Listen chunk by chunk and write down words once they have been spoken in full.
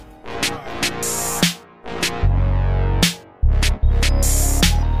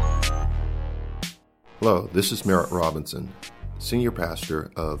Hello, this is Merritt Robinson, Senior Pastor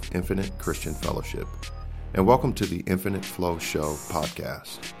of Infinite Christian Fellowship, and welcome to the Infinite Flow Show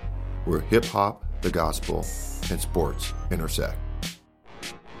podcast, where hip-hop, the gospel, and sports intersect.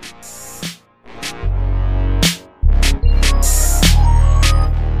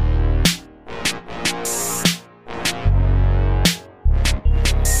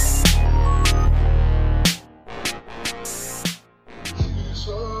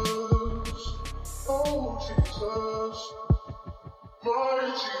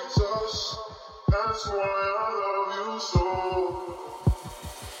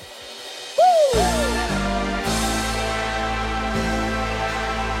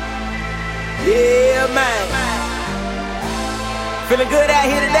 Yeah, man. Feeling good out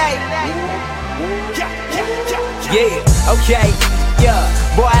here today? Yeah, okay. Yeah,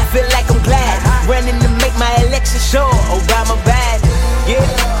 boy, I feel like I'm glad. Running to make my election sure. Obama bad. Yeah.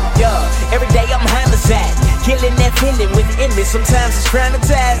 Every day I'm homicide. Killing that feeling within me. Sometimes it's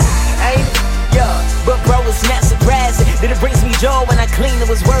traumatized. Ain't it? Yeah, but bro, it's not surprising that it brings me joy when I clean it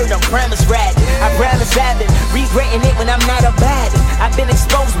was word, I promise right. I promise I've been regretting it when I'm not abiding. I've been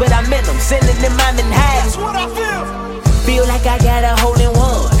exposed, but I'm in them, sending them, I'm in hiding. That's what I feel like I got a hole in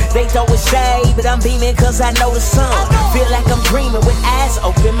one. They throw it shade, but I'm beaming cause I know the sun. Feel like I'm dreaming with eyes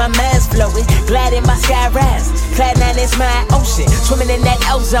open, my mind's floating. Glad in my sky rising, Cloud 9 is my ocean. Swimming in that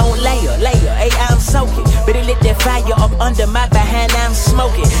ozone layer, hey, I'm soaking. But it lit that fire up under my behind, I'm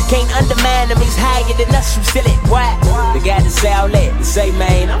smoking. Can't undermine them, he's higher than us, you still it. Why? The guy that say all that, to say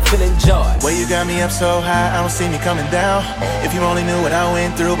man, I'm feeling joy. Well, you got me up so high, I don't see me coming down. If you only knew what I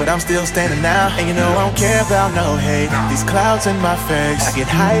went through, but I'm still standing now. And you know I don't care about no hate, these clouds in my face, I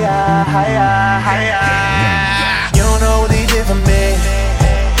get higher. You don't know what they did for me.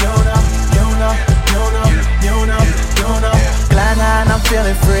 You know. Glad now I'm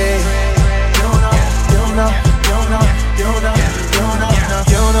feeling free. You know.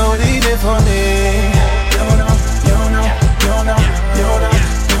 You know what they did for me. You know.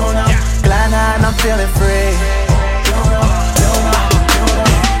 Glad now I'm feeling free.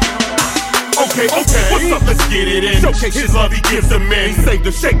 Okay, what's up, let's get it in. Showcase his love he gives to men. Save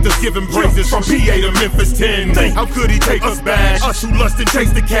the shakers, give him praises from PA to Memphis 10. How could he take us back? Us who lust and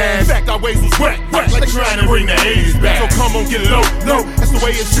chase the cash. Back our ways was wet, like trying to bring the 80s back. So come on, get low, that's the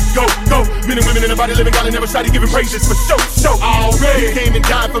way it should go. Men and women in the body living, God never shy to giving praises for show. Already, he came and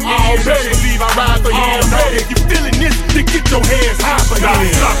died for me. Already, believe I ride for him. If you feeling this, then get your hands high for him. God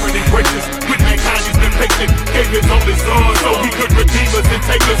is sovereign and gracious, with mankind he's been patient. Gave his only son so he could redeem us and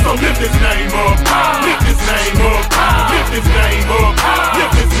take us. So lift his name up. Lift his name up, lift his name up,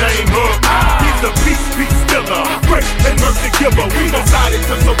 lift his name up. He's a peace stiller, grace and mercy giver. We decided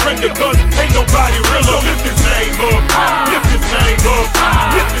to surrender cause ain't nobody realer. So lift his name up, lift his name up,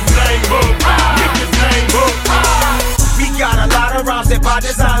 lift his name up, lift his name up. We got a lot of rhymes that by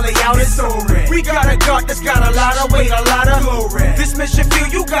design lay out in story. We got a God that's got a lot of weight, a lot of glory. This mission feel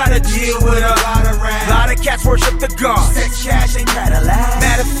you gotta deal with a lot of rap. Lot of cats worship the God, sex, cash, and Cadillac.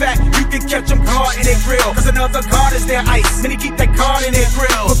 Matter of fact, you can catch them caught in their grill, cause another God is their ice. Many keep that card in their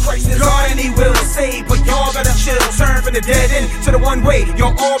grill. But Christ is God and he will save, but y'all better chill. Turn from the dead end to the one way,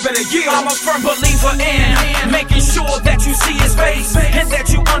 y'all all better yield. I'm a firm believer in making sure that you see his face, and that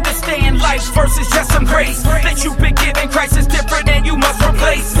you understand life versus just some grace. That you've been given Christ is different and you must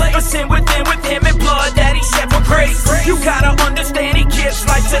replace the sin within with him and blood that he shed for grace. You gotta understand he gives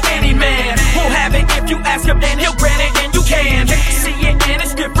life to any man. Who'll have it if you ask him and he'll grant it and you can. See it and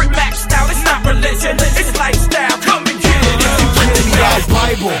it's different maxed out. It's not religion, it's lifestyle. Come and get it if you Give me that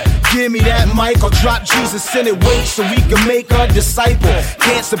Bible, give me that mic. I'll drop Jesus in it, wait so we can make a disciple.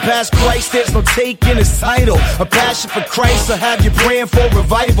 Can't surpass Christ, there's no taking his title. A passion for Christ, I'll have you praying for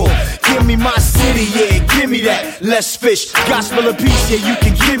revival. Give me my city, yeah, give me that. Less fish, gospel of peace, yeah, you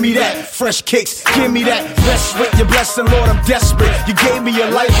can give me that. Fresh kicks, give me that. Rest with your blessing, Lord, I'm desperate. You gave me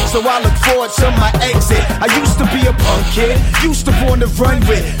your life, so I look forward to my exit. I used to be a punk kid, used to want to run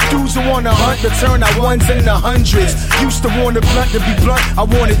with dudes who wanna hunt to turn our ones into hundreds. Used to want to blunt to be blunt, I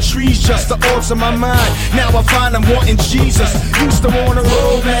wanted trees just to alter my mind. Now I find I'm wanting Jesus. Used to wanna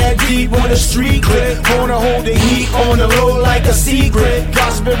roll mad deep on the street clip, wanna hold the heat on the low like a secret.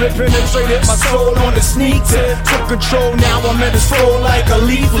 God's spirit penetrated my soul on the sneak tip. Took control, now I'm in the soul like a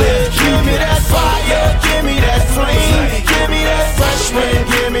leaflet. Give me that fire, give me that flame, give me that fresh wind,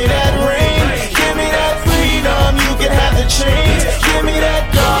 give me that rain, give me that freedom, you can have the chains. Give me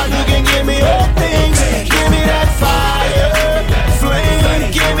that God who can give me all things. Give me that fire,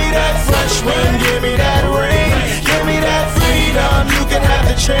 flame, give me that fresh wind, give me that rain, give me that freedom, you can have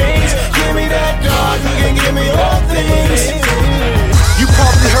the chains. Give me that God who can give me all things. You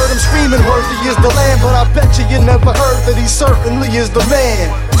probably heard him scream supreme and worthy is the Lamb, but I bet you never heard that he certainly is the man.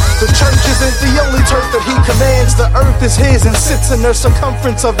 The church isn't the only turf that he commands. The earth is his and sits in the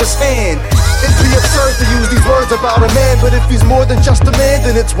circumference of his hand. It'd be absurd to use these words about a man, but if he's more than just a man,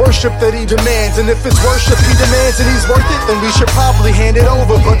 then it's worship that he demands. And if it's worship he demands and he's worth it, then we should probably hand it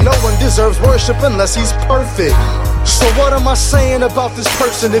over. But no one deserves worship unless he's perfect. So what am I saying about this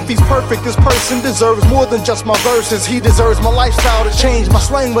person? If he's perfect, this person deserves more than just my verses. He deserves my lifestyle to change, my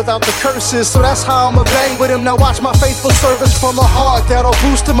slang without the curses. So that's how I'ma bang with him. Now watch my faithful service from the heart. That'll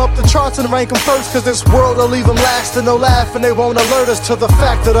boost him up the charts and rank him first. Cause this world will leave him last and they'll laugh and they won't alert us to the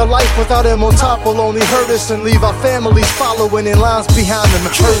fact that a life without him on top will only hurt us and leave our families following in lines behind them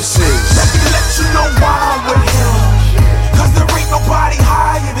curses. Let me let you know why I'm with him. Cause there ain't nobody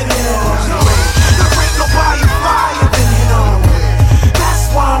higher than him. There ain't nobody flyer than him.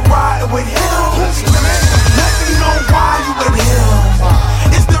 That's why I'm riding with him. Let me know why you with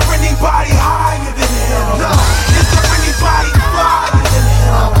him. Is there anybody higher than him? Is there anybody flyer than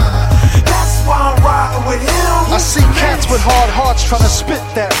him? That's why I'm riding with him. I see cats with hard hearts trying to spit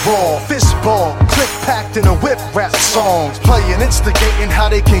that raw fist ball, click packed in a whip rap songs, playing, instigating how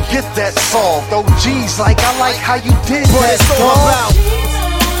they can get that solved. Oh geez, like I like how you did but that. It's all about.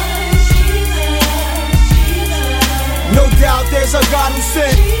 No doubt there's a God who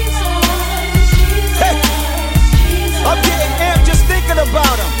sent. Hey, I'm getting amped just thinking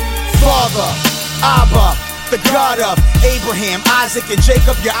about him. Father, Abba, the God of Abraham, Isaac, and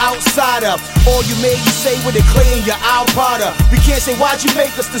Jacob, you're outside of. All you made, you say with the clay and you're our potter. We can't say, why'd you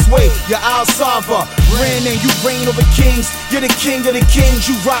make us this way? You're our Sava. Reign and you reign over kings. You're the king of the kings.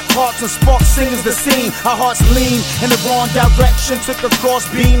 You rock hearts and spark singers the scene. Our hearts lean in the wrong direction. Took a cross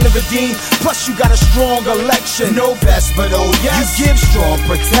beam to redeem. Plus you got a strong election. No best, but oh yes, you give strong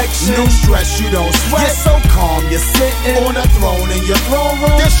protection. No stress, you don't sweat. You're so calm, you're sitting on a throne in your throne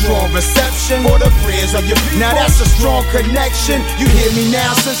room. There's strong reception for the prayers of your people. Now that's a strong connection. You hear me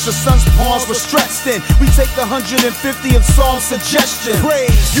now since your son's palms were stretched in. We take 150 of Psalm suggestion.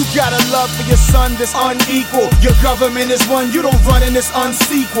 Praise. You got a love for your son that's unequal. Your government is one you don't run and it's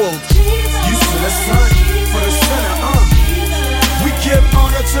unsequeled. You see the son for the sinner, We give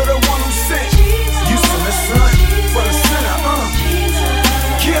honor to the one who sent. You see the son for the sinner,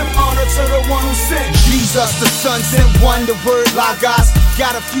 Give honor to the one who sent. Jesus the Son sent one, the word Logos.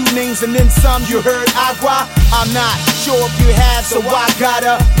 Got a few names and then some, you heard Agua. I'm not sure if you have, so I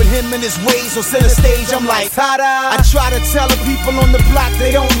gotta put him in his ways on center stage. I'm like, ta-da. I try to tell the people on the block they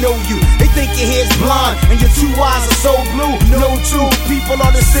don't know you. They think your hair's blonde and your two eyes are so blue. No two people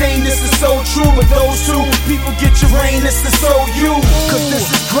are the same, this is so true. But those two people get your rain, this is so you. Cause this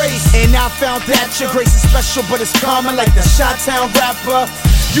is grace, and I found that your grace is special, but it's common like the Chi-Town rapper.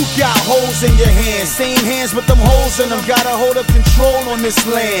 You got holes in your hands, same hands with them holes in them. Gotta hold up control on this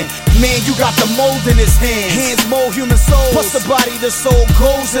land. Man, you got the mold in his hands. Hands mold human souls. Plus the body, the soul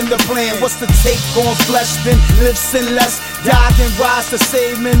goes in the plan. What's the take on flesh, then live sinless, die then rise to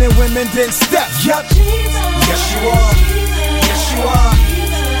save men and women, then step. Yup. Yes you are. Yes you are.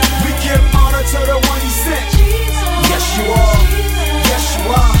 We give honor to the one he sent. Yes you are. Yes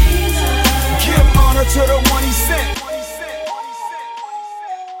you are. Give honor to the one he sent.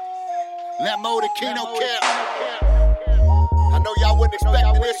 That mode of Kino Cap. I know y'all wasn't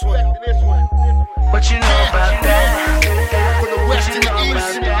expecting this one. What you know about that? From the west to the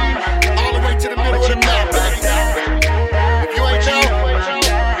east, all the way to the middle of the map, baby. If you ain't know,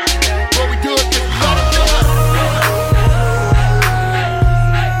 what we do is we let it do it.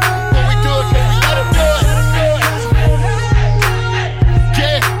 What we do is we let it do it.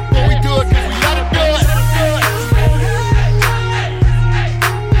 Yeah, what we do is we let it do it.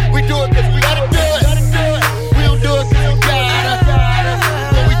 We do it cause we gotta do it. We don't do it cause we gotta.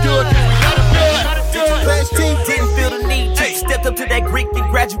 But we do it cause we gotta do it. Last team didn't feel the need to. Stepped up to that Greek and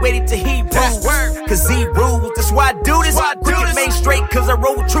graduated to Hebrew. Cause he rules, that's why I do this. Quick made straight cause I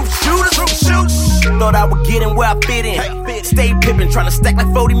roll with truth shooters. Thought I would get in where I fit in. Stay pippin', tryna stack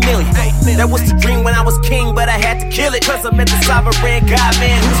like 40 million. That was the dream when I was king, but I had to kill it. Cause I met the sovereign God,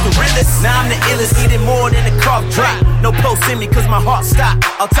 man, who's the realest. Now I'm the illest, eating more than a cough drop. No pulse in me cause my heart stopped.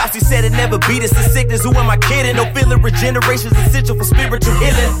 Autopsy said it never beat us. The sickness, who am I kidding? No feeling, regeneration's essential for spiritual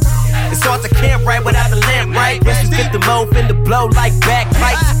healing. It's hard to camp right without the lamp, right? Guess you fit the mo, finna blow like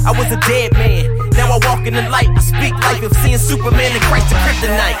backlights. I was a dead man, now I walk in the light. I speak life of seeing Superman and Christ the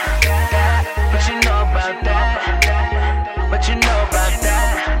kryptonite. What you know about that? What you know about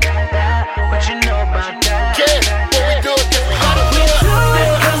that? What you know about that? Yeah, what we do is we gotta do it.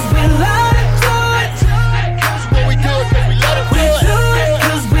 Cause we love to do it. What we do is we let it do it.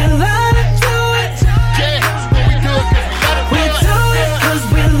 Cause we love to do it. Yeah, what we do is we let it do it. Cause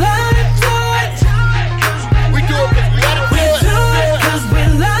we love to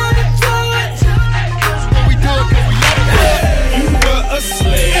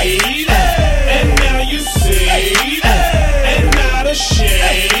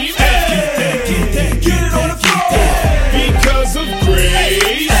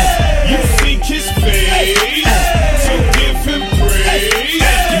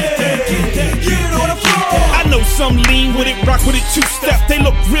Some lean with it, rock with it, two-step. They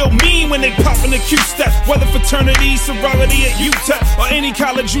look real mean when they pop in the Q-step. Whether fraternity, sorority at UTEP, or any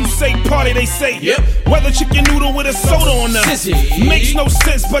college you say party, they say. Yep. Whether chicken noodle with a soda on them. Makes no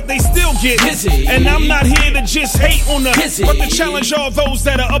sense, but they still get busy. And I'm not here to just hate on them, but to challenge all those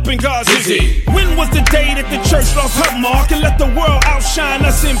that are up in God's busy. When was the day that the church lost her mark and let the world outshine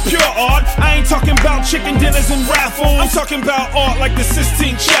us in pure art? I ain't talking about chicken dinners and raffles. I'm talking about art like the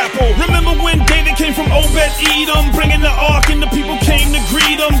Sistine Chapel. Remember when David came from Obed-Edom, bringing the ark and the people came to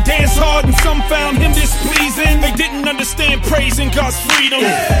greet him? Dance hard and some found him displeasing. They didn't understand praising God's freedom.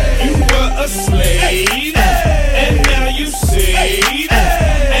 You were a slave, and now you saved,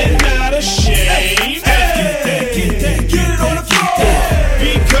 and not ashamed. Get it on the floor.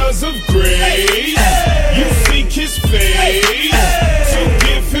 Because of grace, you seek his face, so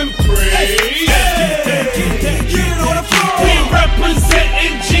give him praise. Get it on the floor. We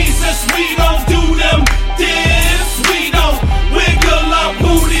representing Jesus, we don't do them dips, we don't wiggle our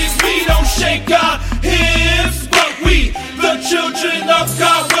booties, we don't shake our hips, but we, the children of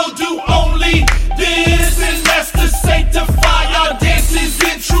God, will do only this, and that's to sanctify our dances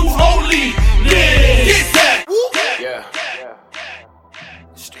in true holiness. Get that? Yeah.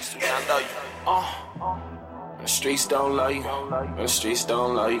 Streets do not love you. The streets don't love you. The streets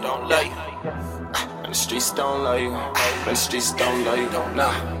don't love you. Don't love you. The streets don't love you. The streets don't love you.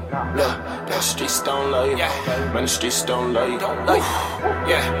 Nah. Look, the streets don't love you. Man, the streets don't love you.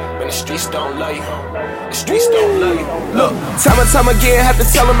 Yeah, man, the streets don't love you. The streets don't love you. Look, time and time again, have to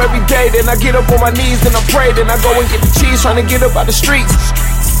tell them every day. Then I get up on my knees, then I pray. Then I go and get the cheese, trying to get up out the streets.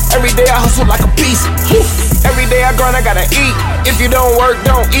 Every day I hustle like a beast. Every day I grind, I gotta eat. If you don't work,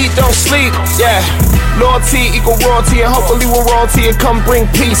 don't eat, don't sleep. Yeah, loyalty equal royalty, and hopefully with royalty it come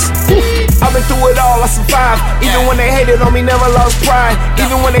bring peace. I've been through it all, I survived. Even when they hated on me, never lost pride.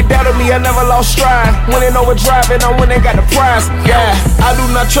 Even when they doubted me, I never lost stride. When in overdrive, and I'm when they got the prize. Yeah, I do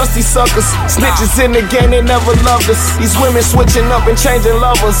not trust these suckers. Snitches in the game, they never loved us. These women switching up and changing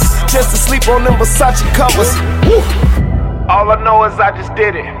lovers just to sleep on them Versace covers. All I know is I just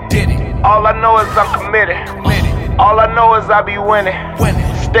did it. All I know is I'm committed. All I know is I be winning.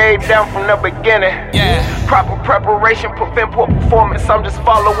 Stayed down from the beginning. Proper preparation, prevent poor performance. I'm just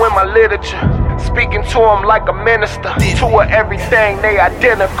following my literature. Speaking to them like a minister. To everything, they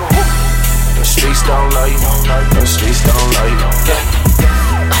identical. The streets don't love you. The streets don't love you.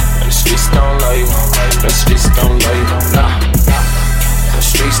 The streets don't love you. The streets don't love you. Nah. The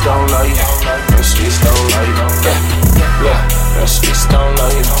streets don't love you. The streets don't love you. Yeah. The streets don't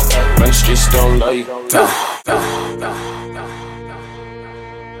love you. The streets don't love you.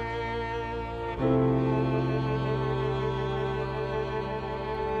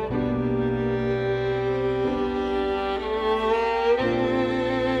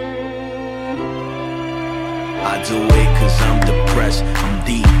 I do it cause I'm depressed, I'm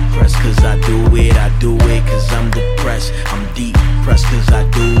depressed cause I do it cause I'm depressed, I'm depressed cause I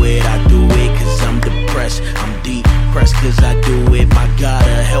do it cause I'm depressed, I'm depressed cause I do it, my God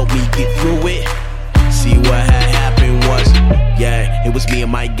help me get through it. See what had happened was, yeah, it was me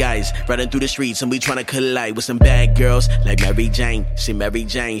and my guys riding through the streets and we tryna collide with some bad girls like Mary Jane. See Mary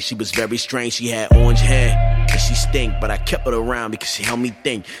Jane, she was very strange, she had orange hair and she stink, but I kept her around because she helped me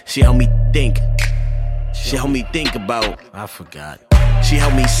think, she helped me think about, I forgot. She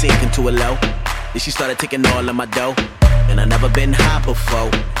helped me sink into a low. Then she started taking all of my dough. And I never been high before.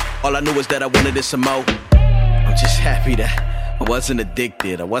 All I knew was that I wanted it some more. I'm just happy that I wasn't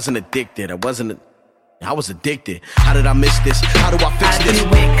addicted. I was addicted. How did I miss this? How do I fix this? I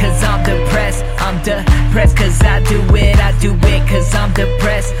do it cause I'm depressed. I'm depressed cause I do it cause I'm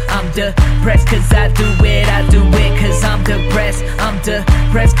depressed. I'm depressed cause I do it cause I'm depressed. I'm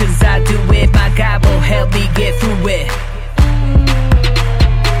depressed cause I do it. My God will help me get through it.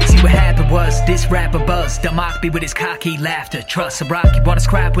 See what happened was this rapper buzzed. They'll mock me with his cocky laughter. Trust a rock, you wanna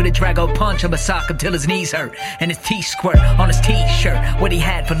scrap with a Drago punch. I'ma sock him till his knees hurt and his teeth squirt on his t-shirt. What he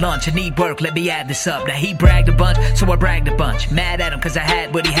had for lunch, I need work, let me add this up. Now he bragged a bunch, so I bragged a bunch. Mad at him cause I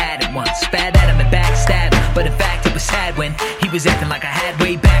had what he had at once. Spat at him and backstabbed him, but in fact it was sad when he was acting like I had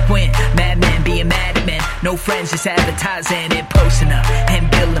way back when. Madman being mad at men, no friends, just advertising and posting up. And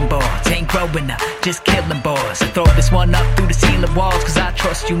billing boards, ain't growing up, just killing boys. I throw this one up through the ceiling walls cause I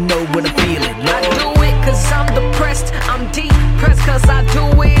trust you know what I'm feeling, Lord. I do it cause I'm depressed, I'm depressed cause I do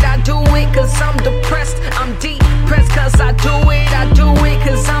it cause I'm depressed, I'm depressed cause I do it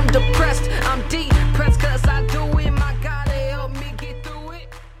cause I'm depressed, I'm depressed cause I do it, my God help me get through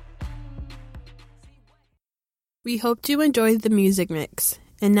it. We hoped you enjoyed the music mix,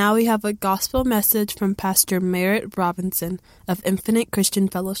 and now we have a gospel message from Pastor Merritt Robinson of Infinite Christian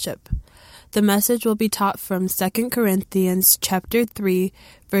Fellowship. The message will be taught from 2 Corinthians chapter 3,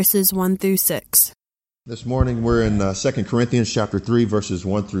 verses 1 through 6. This morning we're in 2 Corinthians chapter 3, verses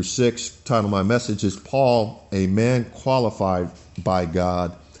 1 through 6. The title of my message is Paul, a man qualified by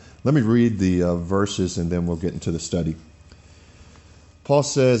God. Let me read the verses and then we'll get into the study. Paul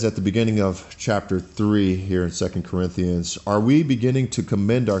says at the beginning of chapter 3 here in 2 Corinthians, "Are we beginning to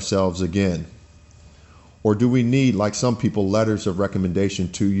commend ourselves again? Or do we need, like some people, letters of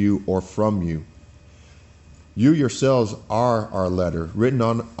recommendation to you or from you? You yourselves are our letter, written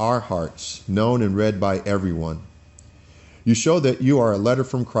on our hearts, known and read by everyone. You show that you are a letter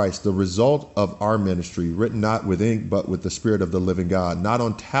from Christ, the result of our ministry, written not with ink, but with the Spirit of the living God, not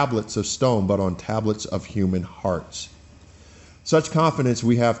on tablets of stone, but on tablets of human hearts. Such confidence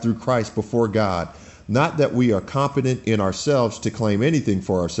we have through Christ before God, not that we are competent in ourselves to claim anything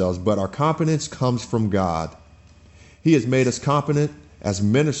for ourselves, but our competence comes from God. He has made us competent as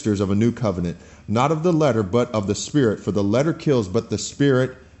ministers of a new covenant, not of the letter, but of the Spirit. For the letter kills, but the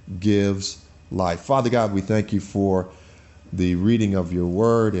Spirit gives life." Father God, we thank you for the reading of your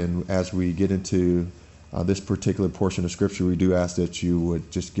word. And as we get into this particular portion of Scripture, we do ask that you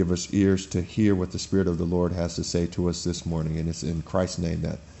would just give us ears to hear what the Spirit of the Lord has to say to us this morning. And it's in Christ's name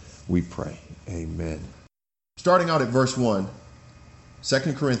that we pray. Amen. Starting out at verse 1,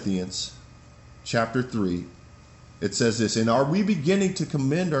 2 Corinthians chapter 3, it says this, "And are we beginning to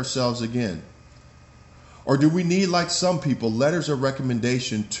commend ourselves again? Or do we need, like some people, letters of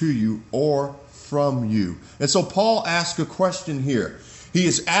recommendation to you or from you?" And so Paul asks a question here. He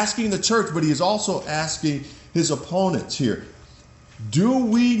is asking the church, but he is also asking his opponents here. Do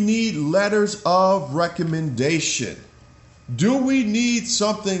we need letters of recommendation? Do we need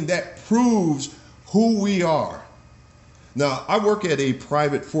something that proves who we are? Now, I work at a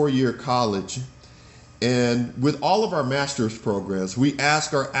private 4-year college, and with all of our master's programs, we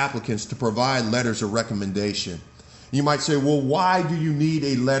ask our applicants to provide letters of recommendation. You might say, well, why do you need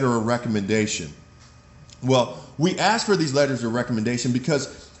a letter of recommendation? Well, we ask for these letters of recommendation because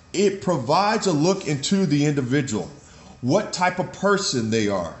it provides a look into the individual, what type of person they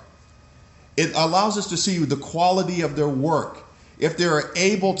are. It allows us to see the quality of their work, if they are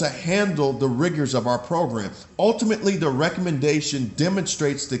able to handle the rigors of our program. Ultimately, the recommendation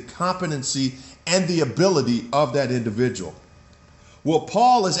demonstrates the competency and the ability of that individual. Well,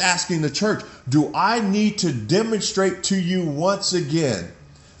 Paul is asking the church, do I need to demonstrate to you once again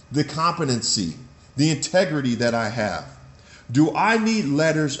the competency, the integrity that I have? Do I need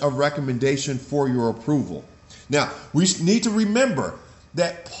letters of recommendation for your approval? Now, we need to remember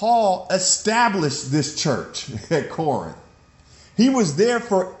that Paul established this church at Corinth. He was there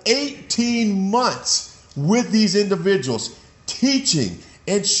for 18 months with these individuals, teaching,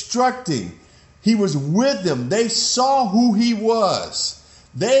 instructing. He was with them. They saw who he was.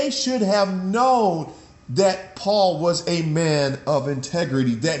 They should have known that Paul was a man of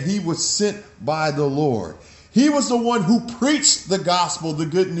integrity, that he was sent by the Lord. He was the one who preached the gospel, the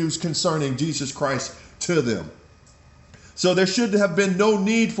good news concerning Jesus Christ to them. So there should have been no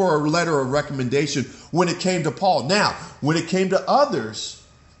need for a letter of recommendation when it came to Paul. Now, when it came to others,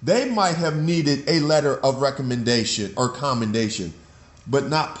 they might have needed a letter of recommendation or commendation, but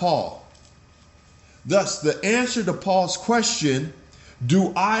not Paul. Thus, the answer to Paul's question,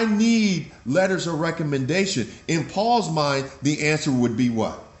 do I need letters of recommendation? In Paul's mind, the answer would be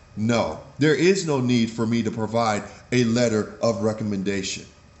what? No, there is no need for me to provide a letter of recommendation.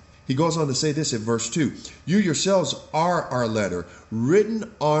 He goes on to say this in verse 2. "You yourselves are our letter, written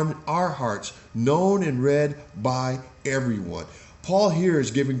on our hearts, known and read by everyone." Paul here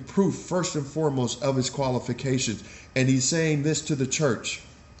is giving proof, first and foremost, of his qualifications. And he's saying this to the church.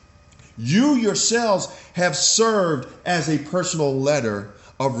 You yourselves have served as a personal letter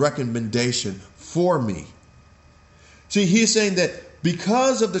of recommendation for me. See, he's saying that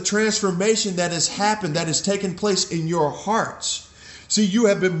because of the transformation that has happened, that has taken place in your hearts. See, you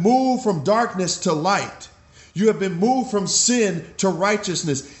have been moved from darkness to light. You have been moved from sin to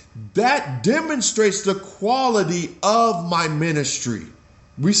righteousness. That demonstrates the quality of my ministry.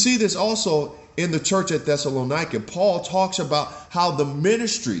 We see this also in the church at Thessalonica. Paul talks about how the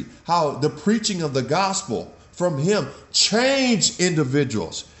ministry, how the preaching of the gospel from him changed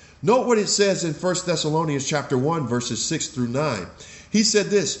individuals. Note what it says in 1 Thessalonians chapter 1, verses 6 through 9. He said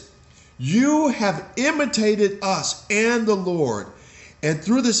this, "You have imitated us and the Lord, and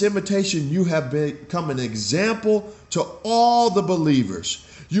through this imitation you have become an example to all the believers.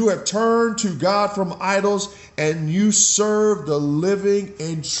 You have turned to God from idols, and you serve the living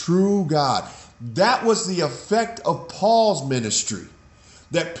and true God." That was the effect of Paul's ministry,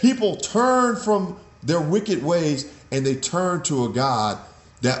 that people turned from their wicked ways and they turned to a God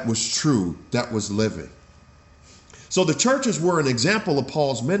that was true, that was living. So the churches were an example of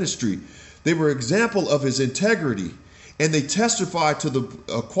Paul's ministry. They were an example of his integrity, and they testified to the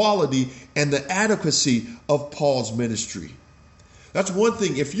quality and the adequacy of Paul's ministry. That's one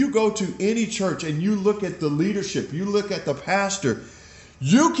thing. If you go to any church and you look at the leadership, you look at the pastor,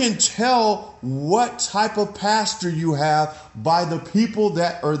 you can tell what type of pastor you have by the people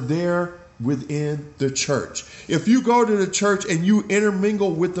that are there within the church. If you go to the church and you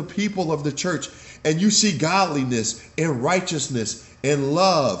intermingle with the people of the church and you see godliness and righteousness and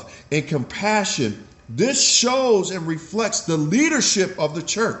love and compassion, this shows and reflects the leadership of the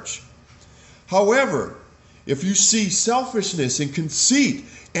church. However, if you see selfishness and conceit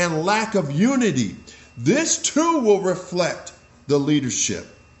and lack of unity, this too will reflect the leadership.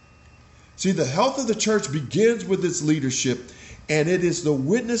 See, the health of the church begins with its leadership, and it is the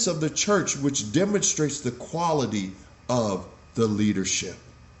witness of the church which demonstrates the quality of the leadership.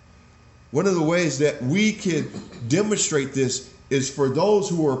 One of the ways that we can demonstrate this is for those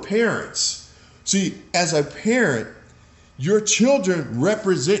who are parents. See, as a parent, your children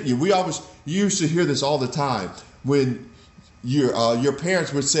represent you. You used to hear this all the time when your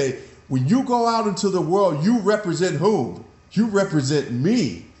parents would say, when you go out into the world, you represent whom? You represent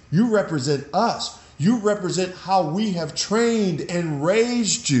me. You represent us. You represent how we have trained and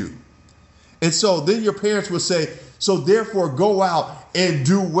raised you. And so then your parents would say, so therefore go out and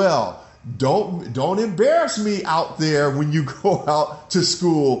do well. Don't embarrass me out there when you go out to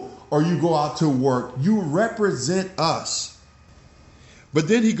school or you go out to work. You represent us. But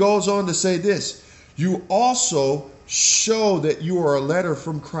then he goes on to say this, you also show that you are a letter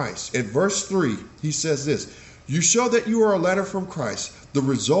from Christ. In verse 3, he says this, you show that you are a letter from Christ, the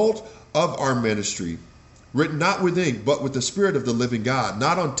result of our ministry, written not with ink, but with the Spirit of the living God,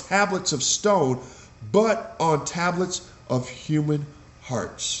 not on tablets of stone, but on tablets of human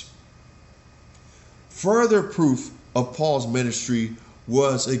hearts. Further proof of Paul's ministry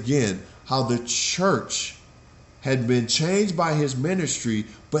was, again, how the church had been changed by his ministry,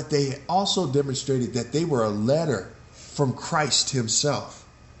 but they also demonstrated that they were a letter from Christ himself.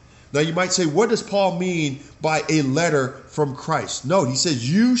 Now you might say, what does Paul mean by a letter from Christ? No, he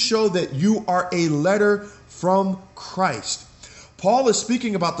says, you show that you are a letter from Christ. Paul is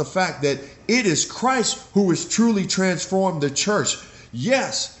speaking about the fact that it is Christ who has truly transformed the church.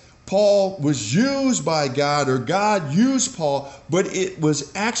 Yes, Paul was used by God, or God used Paul, but it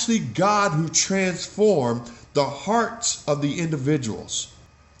was actually God who transformed the hearts of the individuals.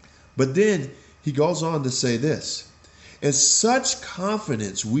 But then he goes on to say this, and such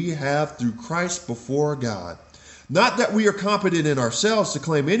confidence we have through Christ before God. Not that we are competent in ourselves to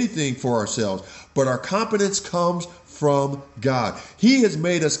claim anything for ourselves, but our competence comes from God. He has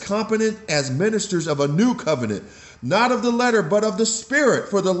made us competent as ministers of a new covenant, not of the letter, but of the Spirit.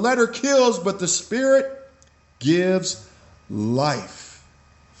 For the letter kills, but the Spirit gives life.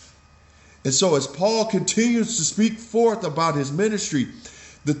 And so as Paul continues to speak forth about his ministry,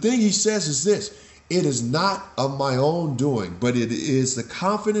 the thing he says is this, it is not of my own doing, but it is the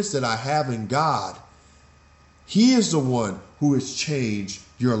confidence that I have in God. He is the one who has changed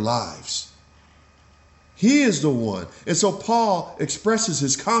your lives. He is the one. And so Paul expresses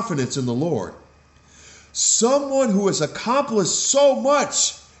his confidence in the Lord. Someone who has accomplished so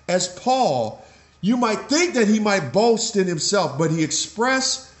much as Paul, you might think that he might boast in himself, but he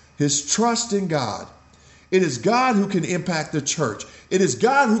expressed his trust in God. It is God who can impact the church. It is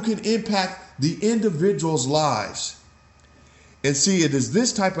God who can impact the individual's lives. And see, it is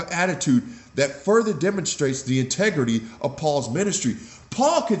this type of attitude that further demonstrates the integrity of Paul's ministry.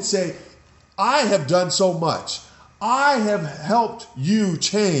 Paul could say, I have done so much. I have helped you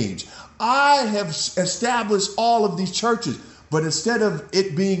change. I have established all of these churches. But instead of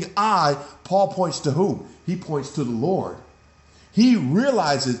it being I, Paul points to whom? He points to the Lord. He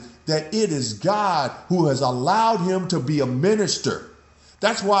realizes that it is God who has allowed him to be a minister.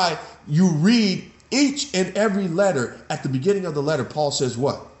 That's why you read each and every letter. At the beginning of the letter, Paul says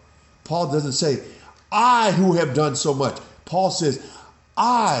what? Paul doesn't say, I who have done so much. Paul says,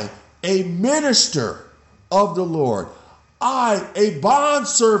 I, a minister of the Lord. I, a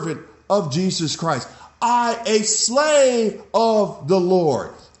bondservant of Jesus Christ. I, a slave of the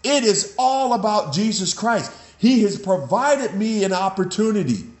Lord. It is all about Jesus Christ. He has provided me an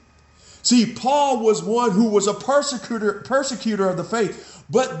opportunity. See, Paul was one who was a persecutor of the faith,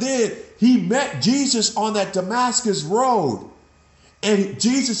 but then he met Jesus on that Damascus road. And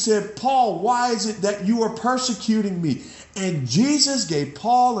Jesus said, Paul, why is it that you are persecuting me? And Jesus gave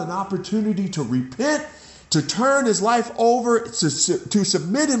Paul an opportunity to repent, to turn his life over, to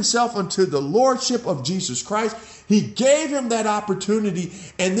submit himself unto the lordship of Jesus Christ. He gave him that opportunity.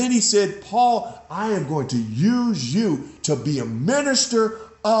 And then he said, Paul, I am going to use you to be a minister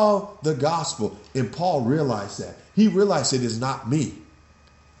of the gospel. And Paul realized that. He realized it is not me,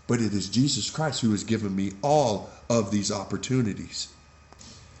 but it is Jesus Christ who has given me all of these opportunities.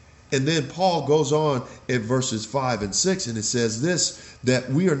 And then Paul goes on in verses 5 and 6, and it says this, that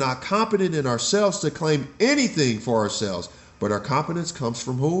we are not competent in ourselves to claim anything for ourselves, but our competence comes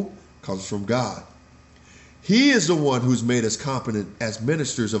from whom? Comes from God. He is the one who's made us competent as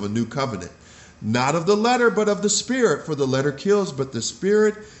ministers of a new covenant, not of the letter, but of the Spirit, for the letter kills, but the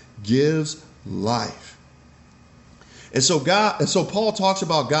Spirit gives life. And so Paul talks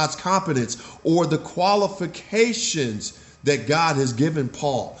about God's competence, or the qualifications that God has given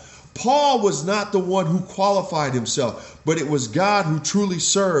Paul. Paul was not the one who qualified himself, but it was God who truly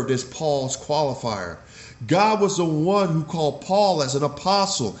served as Paul's qualifier. God was the one who called Paul as an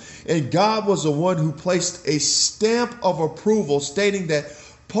apostle, and God was the one who placed a stamp of approval stating that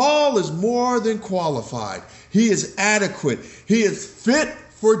Paul is more than qualified. He is adequate. He is fit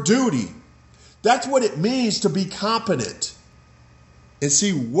for duty. That's what it means to be competent. And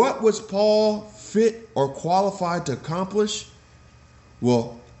see, what was Paul fit or qualified to accomplish?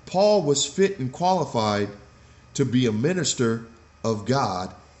 Well, Paul was fit and qualified to be a minister of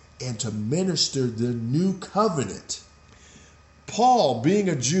God and to minister the new covenant. Paul, being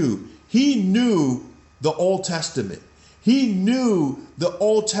a Jew, he knew the Old Testament. He knew the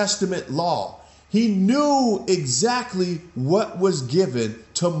Old Testament law. He knew exactly what was given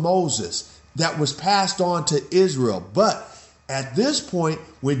to Moses that was passed on to Israel. But at this point,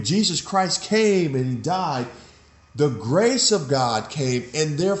 when Jesus Christ came and he died, the grace of God came,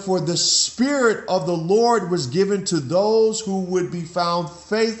 and therefore the Spirit of the Lord was given to those who would be found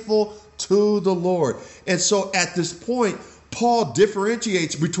faithful to the Lord. And so at this point, Paul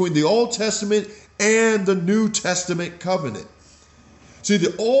differentiates between the Old Testament and the New Testament covenant. See,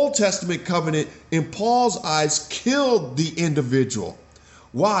 the Old Testament covenant, in Paul's eyes, killed the individual.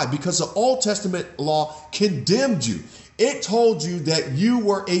 Why? Because the Old Testament law condemned you. It told you that you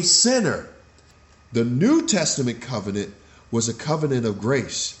were a sinner. The New Testament covenant was a covenant of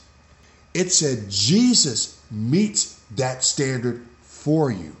grace. It said Jesus meets that standard for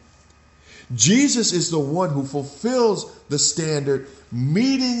you. Jesus is the one who fulfills the standard,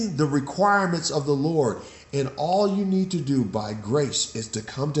 meeting the requirements of the Lord. And all you need to do by grace is to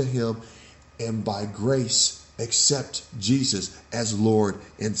come to him, and by grace accept Jesus as Lord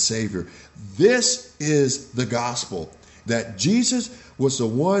and Savior. This is the gospel, that Jesus was the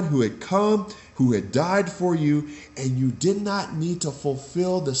one who had come, who had died for you, and you did not need to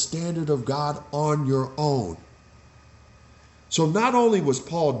fulfill the standard of God on your own. So not only was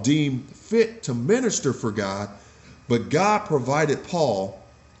Paul deemed fit to minister for God, but God provided Paul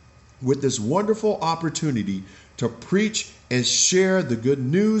with this wonderful opportunity to preach and share the good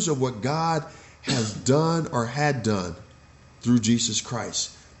news of what God has done or had done through Jesus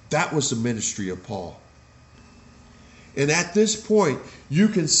Christ. That was the ministry of Paul. And at this point, you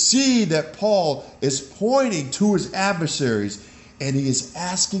can see that Paul is pointing to his adversaries, and he is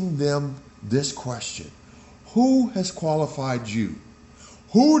asking them this question: who has qualified you?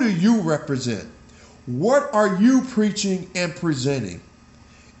 Who do you represent? What are you preaching and presenting?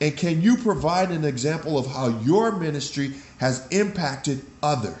 And can you provide an example of how your ministry has impacted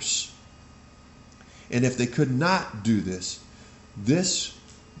others? And if they could not do this, this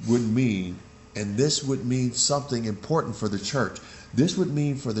would mean something important for the church. This would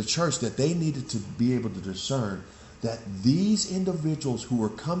mean for the church that they needed to be able to discern that these individuals who were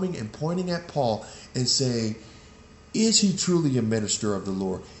coming and pointing at Paul and saying, is he truly a minister of the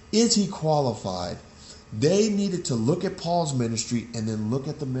Lord? Is he qualified? They needed to look at Paul's ministry and then look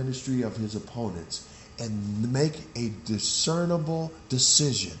at the ministry of his opponents and make a discernible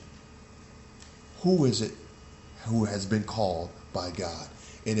decision. Who is it who has been called by God?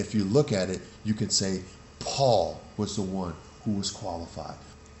 And if you look at it, you can say Paul was the one who was qualified.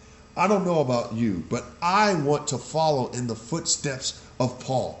 I don't know about you, but I want to follow in the footsteps of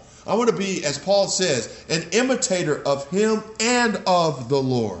Paul. I want to be, as Paul says, an imitator of him and of the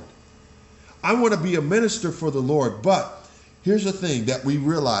Lord. I want to be a minister for the Lord. But here's the thing that we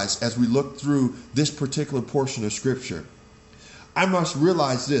realize as we look through this particular portion of Scripture. I must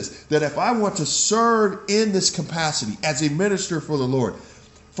realize this, that if I want to serve in this capacity as a minister for the Lord,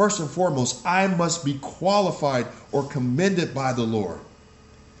 first and foremost, I must be qualified or commended by the Lord.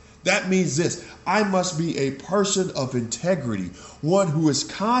 That means this: I must be a person of integrity, one who is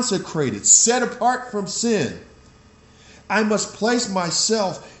consecrated, set apart from sin. I must place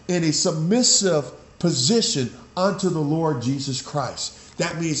myself in a submissive position unto the Lord Jesus Christ.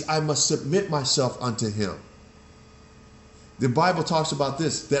 That means I must submit myself unto him. The Bible talks about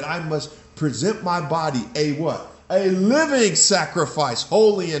this, that I must present my body a what? A living sacrifice,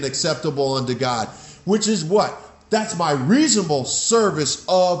 holy and acceptable unto God, which is what? That's my reasonable service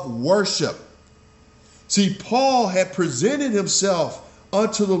of worship. See, Paul had presented himself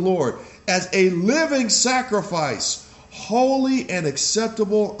unto the Lord as a living sacrifice, holy and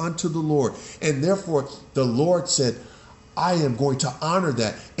acceptable unto the Lord. And therefore, the Lord said, I am going to honor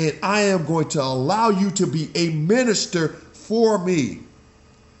that, and I am going to allow you to be a minister for me.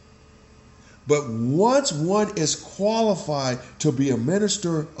 But once one is qualified to be a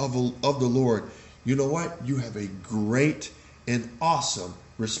minister of the Lord, you know what? You have a great and awesome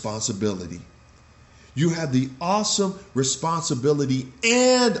responsibility. You have the awesome responsibility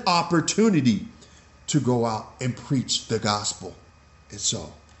and opportunity to go out and preach the gospel. And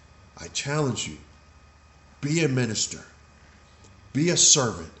so, I challenge you, be a minister, be a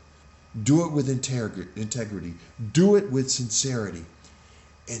servant, do it with integrity, do it with sincerity,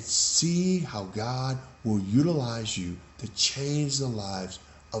 and see how God will utilize you to change the lives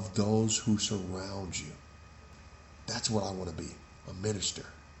of those who surround you. That's what I want to be, a minister.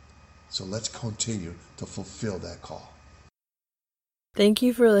 So let's continue to fulfill that call. Thank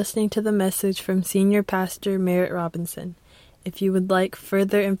you for listening to the message from Senior Pastor Merritt Robinson. If you would like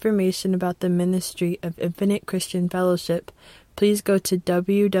further information about the ministry of Infinite Christian Fellowship, please go to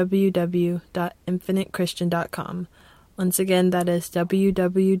www.infinitechristian.com. Once again, that is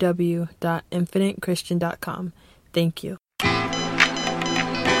www.infinitechristian.com. Thank you.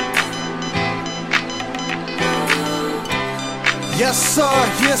 Yes, sir,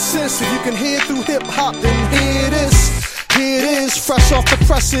 yes, sis. If you can hear through hip-hop, then here it is. Here it is, fresh off the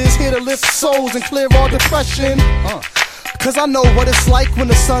presses, here to lift souls and clear all depression. Cause I know what it's like when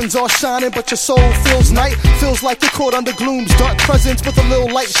the sun's all shining, but your soul feels night. Feels like you're caught under gloom's dark presence, with a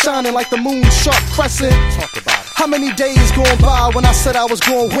little light shining like the moon's sharp crescent. Talk about it. How many days going by when I said I was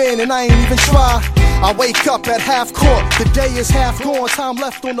gonna win and I ain't even try? I wake up at half court, the day is half gone, time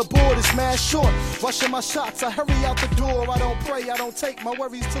left on the board is mad short. Rushing my shots, I hurry out the door, I don't pray, I don't take my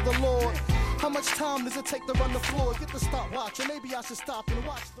worries to the Lord. How much time does it take to run the floor? Get the stopwatch, or maybe I should stop and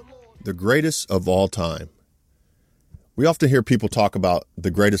watch the Lord. The greatest of all time. We often hear people talk about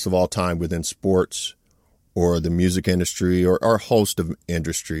the greatest of all time within sports or the music industry or a host of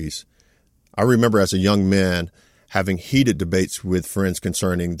industries. I remember as a young man having heated debates with friends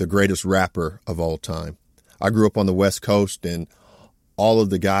concerning the greatest rapper of all time. I grew up on the West Coast, and all of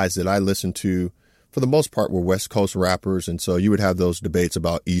the guys that I listened to, for the most part, were West Coast rappers, and so you would have those debates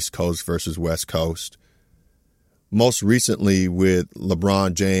about East Coast versus West Coast. Most recently, with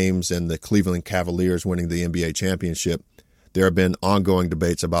LeBron James and the Cleveland Cavaliers winning the NBA championship, there have been ongoing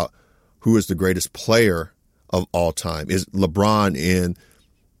debates about who is the greatest player of all time. Is LeBron in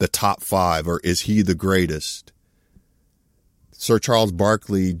the top 5, or is he the greatest? Sir Charles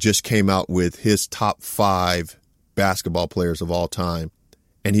Barkley just came out with his top 5 basketball players of all time,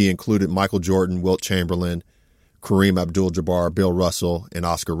 and he included Michael Jordan, Wilt Chamberlain, Kareem Abdul-Jabbar, Bill Russell, and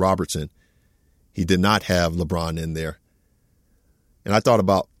Oscar Robertson. He did not have LeBron in there. And I thought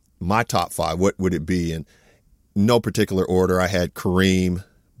about my top 5. What would it be? In no particular order, I had Kareem,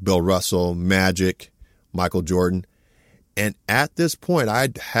 Bill Russell, Magic, Michael Jordan. And at this point,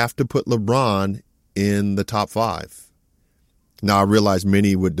 I'd have to put LeBron in the top 5. Now, I realize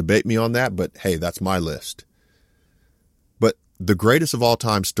many would debate me on that, but hey, that's my list. But the greatest of all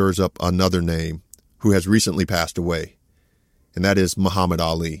time stirs up another name who has recently passed away, and that is Muhammad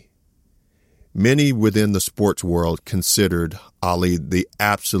Ali. Many within the sports world considered Ali the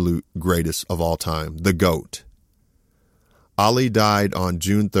absolute greatest of all time, the GOAT. Ali died on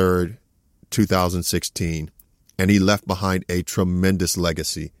June 3rd, 2016, and he left behind a tremendous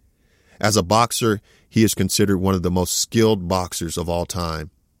legacy. As a boxer, he is considered one of the most skilled boxers of all time.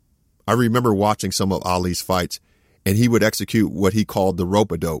 I remember watching some of Ali's fights, and he would execute what he called the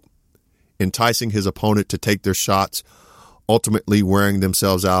rope-a-dope, enticing his opponent to take their shots, ultimately wearing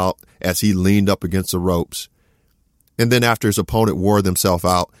themselves out as he leaned up against the ropes. And then after his opponent wore themselves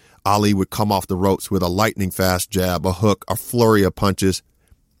out, Ali would come off the ropes with a lightning-fast jab, a hook, a flurry of punches,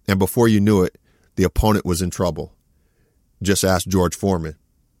 and before you knew it, the opponent was in trouble. Just ask George Foreman.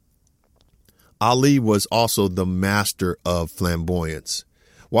 Ali was also the master of flamboyance.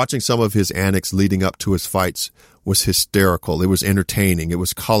 Watching some of his antics leading up to his fights was hysterical. It was entertaining. It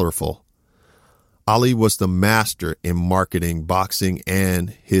was colorful. Ali was the master in marketing boxing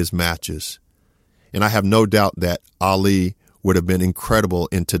and his matches. And I have no doubt that Ali would have been incredible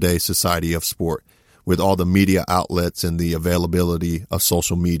in today's society of sport, with all the media outlets and the availability of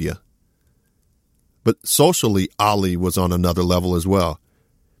social media. But socially, Ali was on another level as well.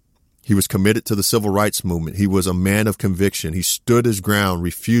 He was committed to the civil rights movement. He was a man of conviction. He stood his ground,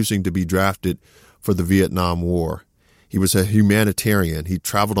 refusing to be drafted for the Vietnam War. He was a humanitarian. He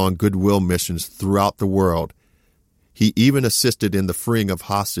traveled on goodwill missions throughout the world. He even assisted in the freeing of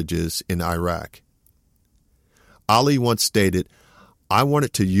hostages in Iraq. Ali once stated, "I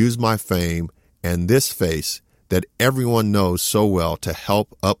wanted to use my fame and this face that everyone knows so well to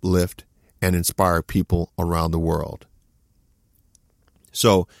help uplift and inspire people around the world."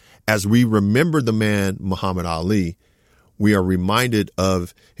 So, as we remember the man Muhammad Ali, we are reminded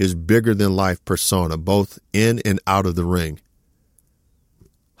of his bigger-than-life persona, both in and out of the ring.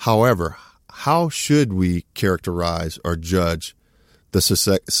 However, how should we characterize or judge the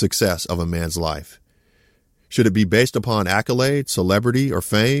success of a man's life? Should it be based upon accolade, celebrity, or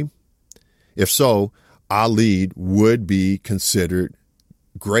fame? If so, Ali would be considered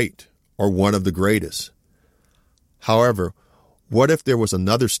great or one of the greatest. However, what if there was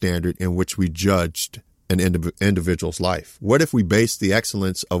another standard in which we judged an individual's life? What if we based the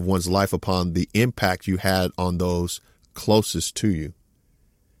excellence of one's life upon the impact you had on those closest to you?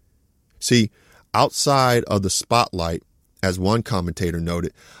 See, outside of the spotlight, as one commentator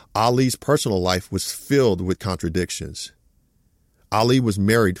noted, Ali's personal life was filled with contradictions. Ali was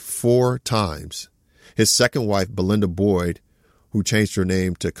married 4 times. His second wife, Belinda Boyd, who changed her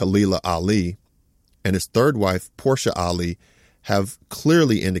name to Khalila Ali, and his third wife, Portia Ali, have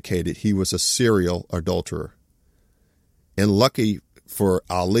clearly indicated he was a serial adulterer. And lucky for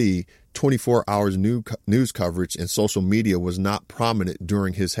Ali, 24 hours news coverage and social media was not prominent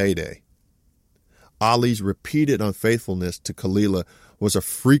during his heyday. Ali's repeated unfaithfulness to Khalila was a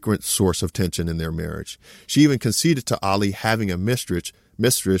frequent source of tension in their marriage. She even conceded to Ali having a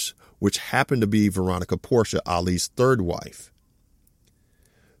mistress, which happened to be Veronica Portia, Ali's third wife.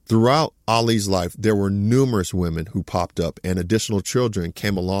 Throughout Ali's life, there were numerous women who popped up, and additional children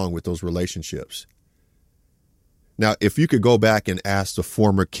came along with those relationships. Now, if you could go back and ask the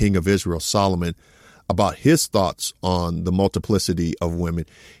former king of Israel, Solomon, about his thoughts on the multiplicity of women,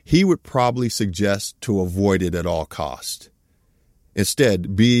 he would probably suggest to avoid it at all costs.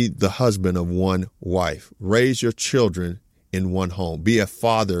 Instead, be the husband of one wife. Raise your children in one home. Be a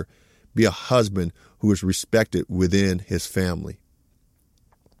father, be a husband who is respected within his family.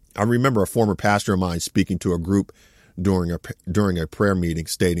 I remember a former pastor of mine speaking to a group during a prayer meeting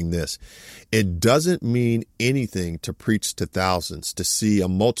stating this: "It doesn't mean anything to preach to thousands, to see a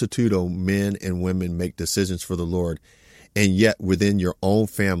multitude of men and women make decisions for the Lord, and yet within your own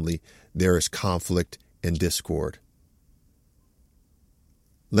family there is conflict and discord."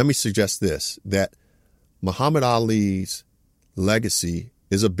 Let me suggest this, that Muhammad Ali's legacy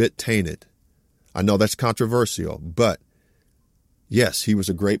is a bit tainted. I know that's controversial, but yes, he was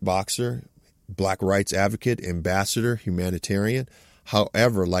a great boxer, black rights advocate, ambassador, humanitarian.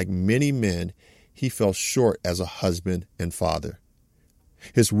 However, like many men, he fell short as a husband and father.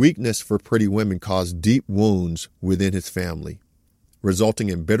 His weakness for pretty women caused deep wounds within his family, resulting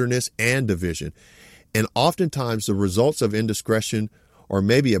in bitterness and division. And oftentimes the results of indiscretion, or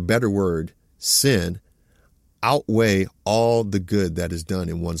maybe a better word, sin, outweigh all the good that is done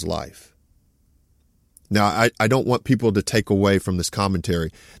in one's life. Now, I don't want people to take away from this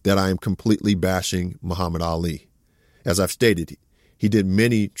commentary that I am completely bashing Muhammad Ali. As I've stated, he did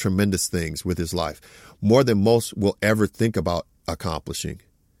many tremendous things with his life, more than most will ever think about accomplishing.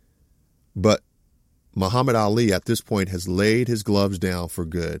 But Muhammad Ali at this point has laid his gloves down for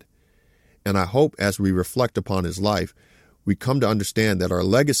good. And I hope as we reflect upon his life, we come to understand that our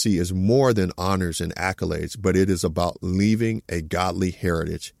legacy is more than honors and accolades, but it is about leaving a godly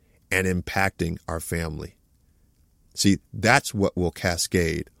heritage and impacting our family. See, that's what will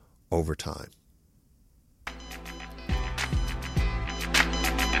cascade over time.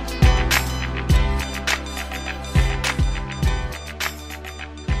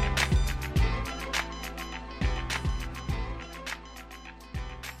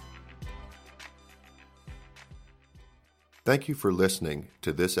 Thank you for listening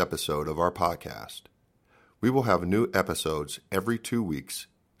to this episode of our podcast. We will have new episodes every 2 weeks,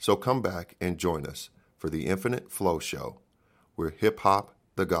 so come back and join us for the Infinite Flow Show, where hip-hop,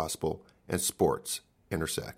 the gospel, and sports intersect.